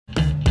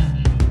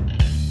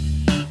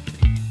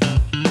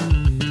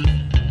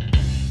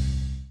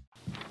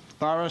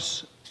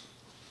Boris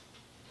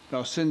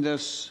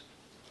Valcindas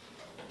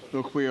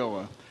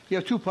Luquiola. You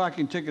have 2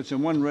 parking tickets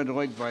and 1 red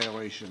light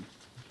violation.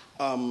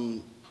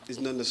 It's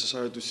not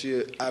necessary to see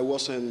it. I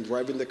wasn't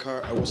driving the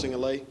car. I was in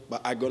LA, but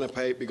I'm gonna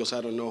pay because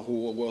I don't know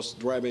who was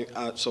driving,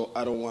 so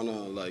I don't wanna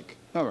like.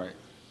 All right.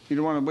 You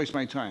don't want to waste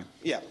my time.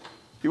 Yeah.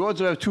 You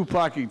also have 2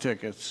 parking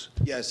tickets.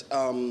 Yes.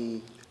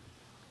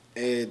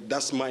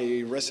 That's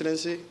my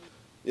residency.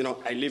 You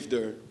know, I live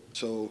there,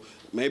 so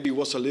maybe it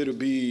was a little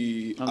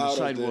bit On the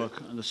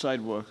sidewalk. On the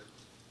sidewalk.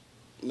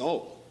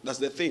 No, that's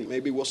the thing.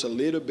 Maybe it was a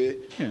little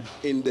bit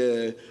in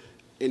the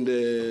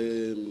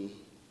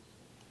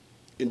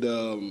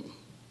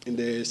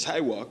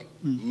sidewalk,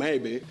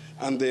 maybe.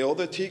 And the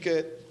other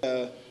ticket,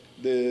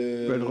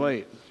 the red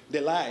light. The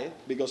light,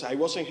 because I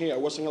wasn't here. I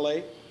was in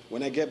LA.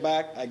 When I get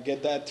back, I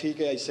get that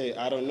ticket. I say,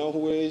 I don't know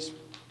who it is.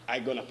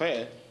 I'm gonna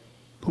pay it.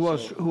 Who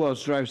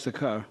else drives the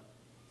car?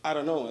 I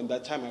don't know. At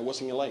that time, I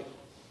was in LA,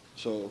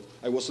 so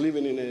I was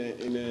living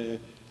in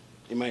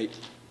my.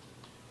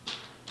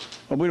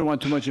 Oh, we don't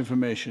want too much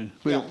information.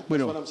 We That's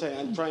don't. what I'm saying.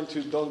 I'm trying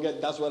to don't get.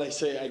 That's what I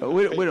say.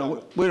 We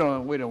don't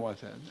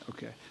want that.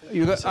 Okay.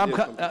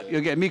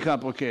 You're getting me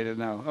complicated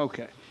now.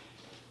 Okay.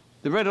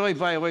 The red light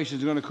violation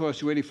is going to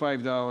cost you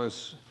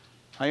 $85.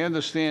 I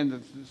understand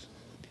that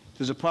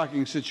there's a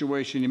parking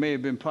situation. You may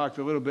have been parked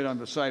a little bit on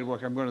the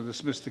sidewalk. I'm going to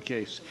dismiss the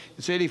case.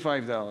 It's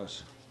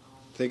 $85.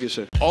 Thank you,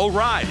 sir. All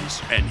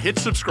rise and hit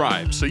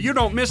subscribe so you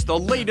don't miss the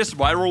latest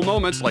viral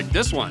moments like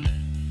this one.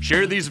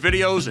 Share these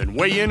videos and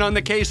weigh in on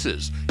the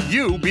cases.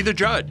 You be the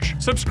judge.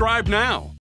 Subscribe now.